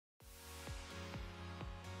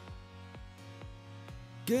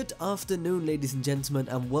Good afternoon, ladies and gentlemen,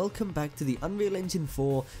 and welcome back to the Unreal Engine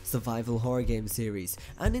 4 survival horror game series.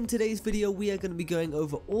 And in today's video we are going to be going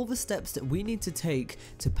over all the steps that we need to take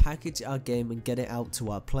to package our game and get it out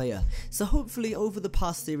to our player. So hopefully over the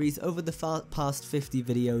past series, over the past 50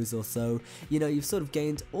 videos or so, you've sort of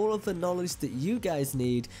gained all of the knowledge that you guys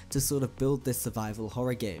need to sort of build this survival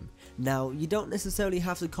horror game. Now, you don't necessarily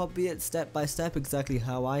have to copy it step by step exactly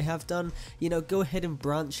how I have done. Go ahead and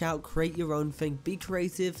branch out, create your own thing, be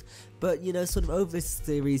creative, but sort of over this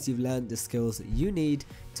series you've learned the skills that you need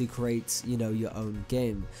to create, your own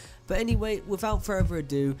game. But anyway, without further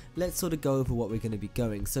ado, let's sort of go over what we're going to be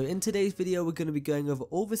going. So in today's video we're going to be going over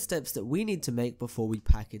all the steps that we need to make before we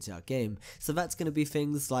package our game. So that's going to be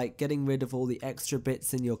things like getting rid of all the extra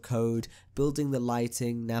bits in your code, building the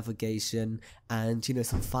lighting, navigation, and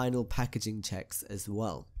some final packaging checks as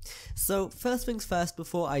well. So first things first,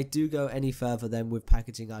 before I do go any further then with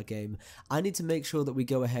packaging our game, I need to make sure that we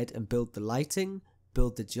go ahead and build the lighting,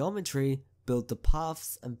 build the geometry, build the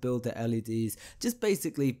paths, and build the LEDs. Just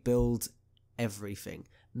basically build everything.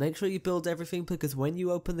 Make sure you build everything, because when you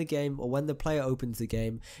open the game, or when the player opens the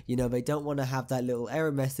game, they don't want to have that little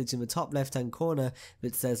error message in the top left hand corner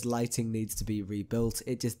that says lighting needs to be rebuilt.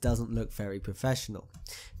 It just doesn't look very professional.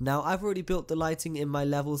 Now, I've already built the lighting in my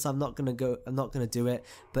level, so I'm not going to do it,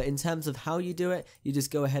 but in terms of how you do it, you just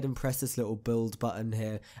go ahead and press this little build button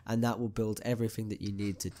here, and that will build everything that you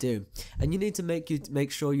need to do. And you need to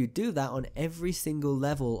make sure you do that on every single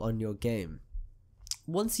level on your game.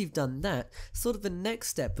 Once you've done that, sort of the next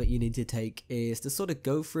step that you need to take is to sort of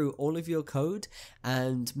go through all of your code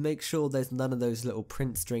and make sure there's none of those little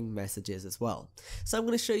print string messages as well. So I'm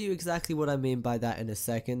going to show you exactly what I mean by that in a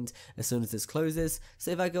second, as soon as this closes. So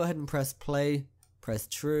if I go ahead and press play, press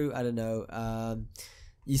true, I don't know,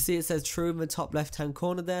 you see it says true in the top left hand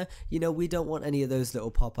corner there. We don't want any of those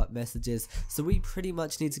little pop-up messages, so we pretty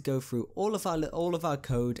much need to go through all of our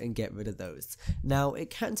code and get rid of those. Now,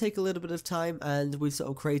 it can take a little bit of time, and we've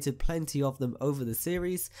sort of created plenty of them over the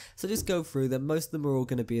series, so just go through them. Most of them are all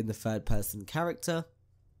going to be in the third person character,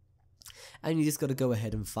 and you just got to go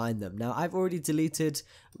ahead and find them. Now, I've already deleted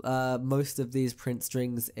most of these print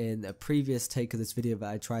strings in a previous take of this video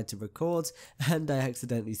that I tried to record, and I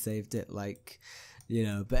accidentally saved it,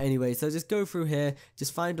 but anyway, so just go through here,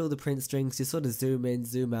 just find all the print strings, just sort of zoom in,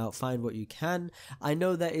 zoom out, find what you can. I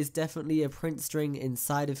know there is definitely a print string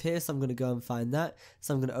inside of here, so I'm going to go and find that.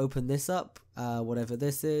 So I'm going to open this up, whatever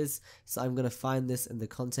this is. So I'm going to find this in the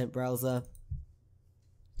content browser.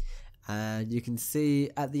 And you can see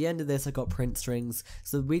at the end of this I got print strings,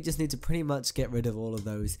 so we just need to pretty much get rid of all of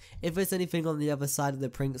those. If there's anything on the other side of the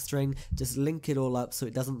print string, just link it all up so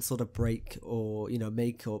it doesn't sort of break or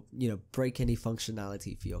break any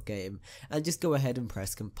functionality for your game, and just go ahead and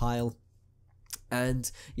press compile.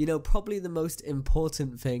 And probably the most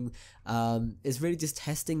important thing is really just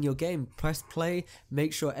testing your game. Press play,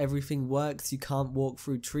 make sure everything works. You can't walk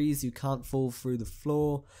through trees, you can't fall through the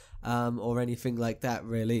floor, or anything like that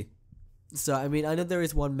really. So I mean, I know there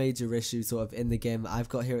is one major issue sort of in the game that I've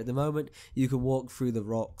got here at the moment. You can walk through the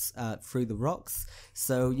rocks,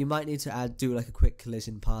 so you might need to do like a quick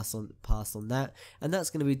collision pass on that, and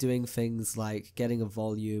that's going to be doing things like getting a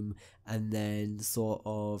volume, and then sort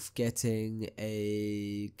of getting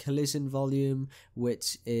a collision volume,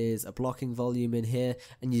 which is a blocking volume in here,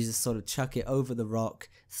 and you just sort of chuck it over the rock,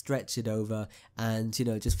 stretch it over, and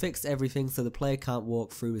just fix everything so the player can't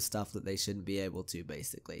walk through with stuff that they shouldn't be able to,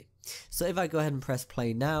 basically. So if I go ahead and press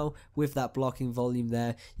play now, with that blocking volume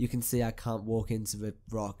there, you can see I can't walk into the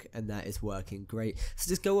rock, and that is working great. So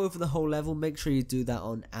just go over the whole level, make sure you do that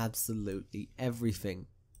on absolutely everything.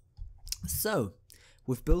 So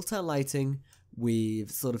we've built our lighting,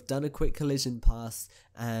 we've sort of done a quick collision pass,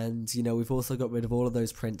 and we've also got rid of all of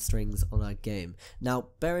those print strings on our game. Now,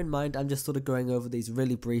 bear in mind, I'm just sort of going over these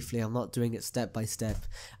really briefly, I'm not doing it step by step.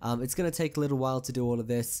 It's going to take a little while to do all of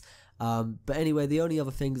this. But anyway, the only other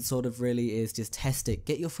thing sort of really is just test it.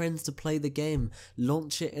 Get your friends to play the game,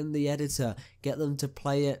 launch it in the editor, get them to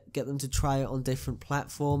play it, get them to try it on different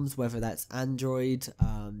platforms, whether that's Android,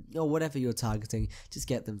 or whatever you're targeting, just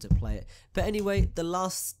get them to play it. But anyway, the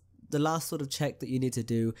last sort of check that you need to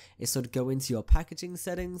do is sort of go into your packaging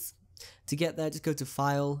settings. To get there, just go to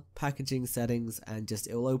File, Packaging Settings, and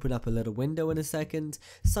it will open up a little window in a second.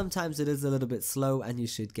 Sometimes it is a little bit slow, and you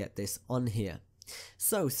should get this on here.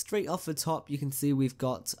 So straight off the top you can see we've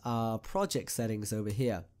got our project settings over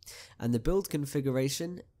here, and the build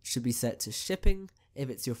configuration should be set to shipping if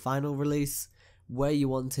it's your final release, where you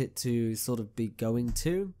want it to sort of be going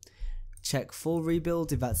to. Check full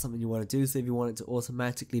rebuild if that's something you want to do, so if you want it to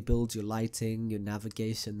automatically build your lighting, your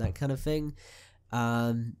navigation, that kind of thing.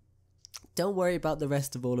 Don't worry about the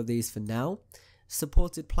rest of all of these for now.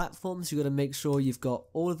 Supported platforms, you got to make sure you've got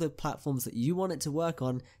all of the platforms that you want it to work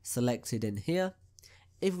on selected in here.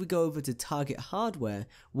 If we go over to target hardware,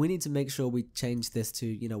 we need to make sure we change this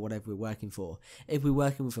to, whatever we're working for. If we're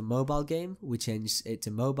working with a mobile game, we change it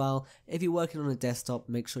to mobile. If you're working on a desktop,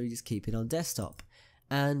 make sure you just keep it on desktop.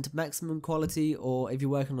 And maximum quality, or if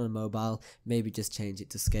you're working on a mobile, maybe just change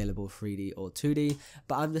it to scalable 3D or 2D.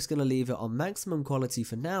 But I'm just going to leave it on maximum quality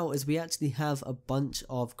for now, as we actually have a bunch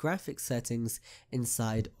of graphics settings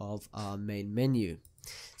inside of our main menu.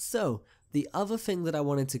 So the other thing that I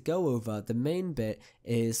wanted to go over, the main bit,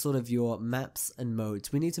 is sort of your maps and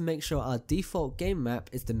modes. We need to make sure our default game map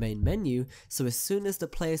is the main menu, so as soon as the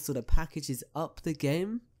player sort of packages up the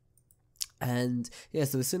game,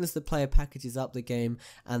 so as soon as the player packages up the game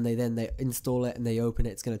and they install it and they open it,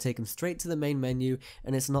 it's going to take them straight to the main menu,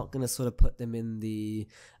 and it's not going to sort of put them in the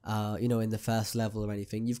in the first level or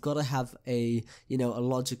anything. You've got to have a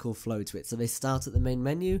logical flow to it. So they start at the main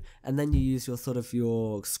menu, and then you use your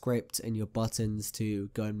your script and your buttons to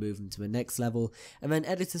go and move them to the next level. And then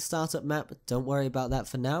editor startup map, don't worry about that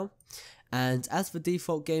for now. And as for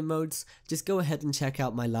default game modes, just go ahead and check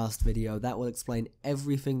out my last video. That will explain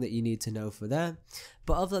everything that you need to know for there.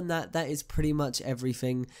 But other than that, that is pretty much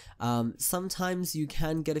everything. Sometimes you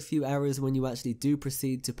can get a few errors when you actually do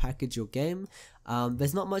proceed to package your game.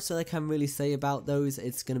 There's not much that I can really say about those.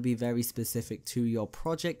 It's going to be very specific to your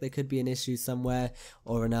project. There could be an issue somewhere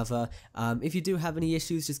or another. If you do have any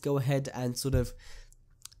issues, just go ahead and sort of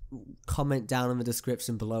comment down in the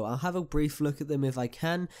description below. I'll have a brief look at them if I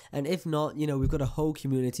can, and if not, we've got a whole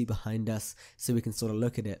community behind us so we can sort of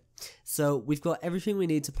look at it. So we've got everything we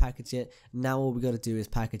need to package it. Now all we got to do is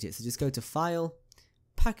package it. So just go to File,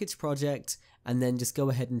 Package Project, and then just go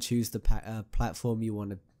ahead and choose the platform you want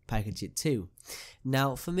to package it to.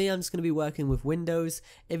 Now for me, I'm just going to be working with Windows.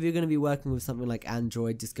 If you're going to be working with something like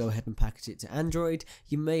Android, just go ahead and package it to Android.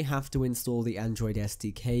 You may have to install the Android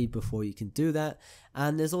SDK before you can do that,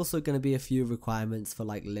 and there's also going to be a few requirements for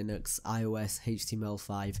like Linux, iOS,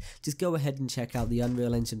 HTML5. Just go ahead and check out the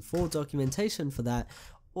Unreal Engine 4 documentation for that,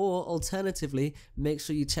 or alternatively, make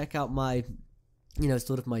sure you check out my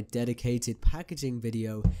my dedicated packaging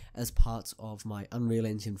video as part of my Unreal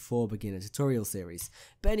Engine 4 beginner tutorial series.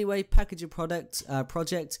 But anyway, package your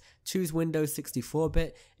project, choose Windows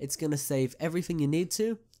 64-bit, it's going to save everything you need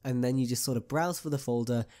to, and then you just sort of browse for the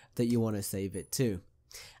folder that you want to save it to.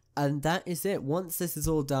 And that is it. Once this is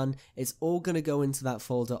all done, it's all going to go into that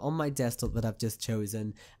folder on my desktop that I've just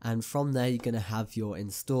chosen, and from there you're going to have your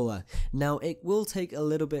installer. Now it will take a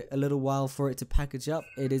little while for it to package up.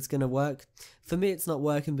 It is going to work. For me it's not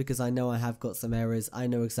working because I know I have got some errors. I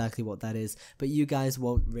know exactly what that is, but you guys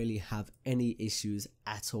won't really have any issues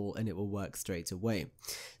at all, and it will work straight away.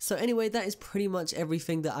 So anyway, that is pretty much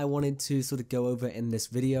everything that I wanted to sort of go over in this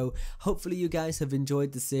video. Hopefully you guys have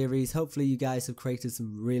enjoyed the series. Hopefully you guys have created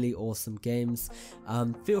some really awesome games.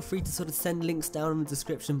 Feel free to sort of send links down in the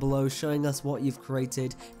description below showing us what you've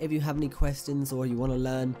created. If you have any questions or you want to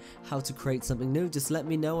learn how to create something new, just let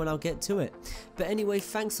me know and I'll get to it. But anyway,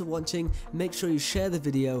 thanks for watching. Make sure you share the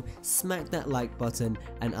video, smack that like button,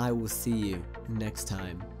 and I will see you next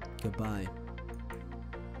time. Goodbye.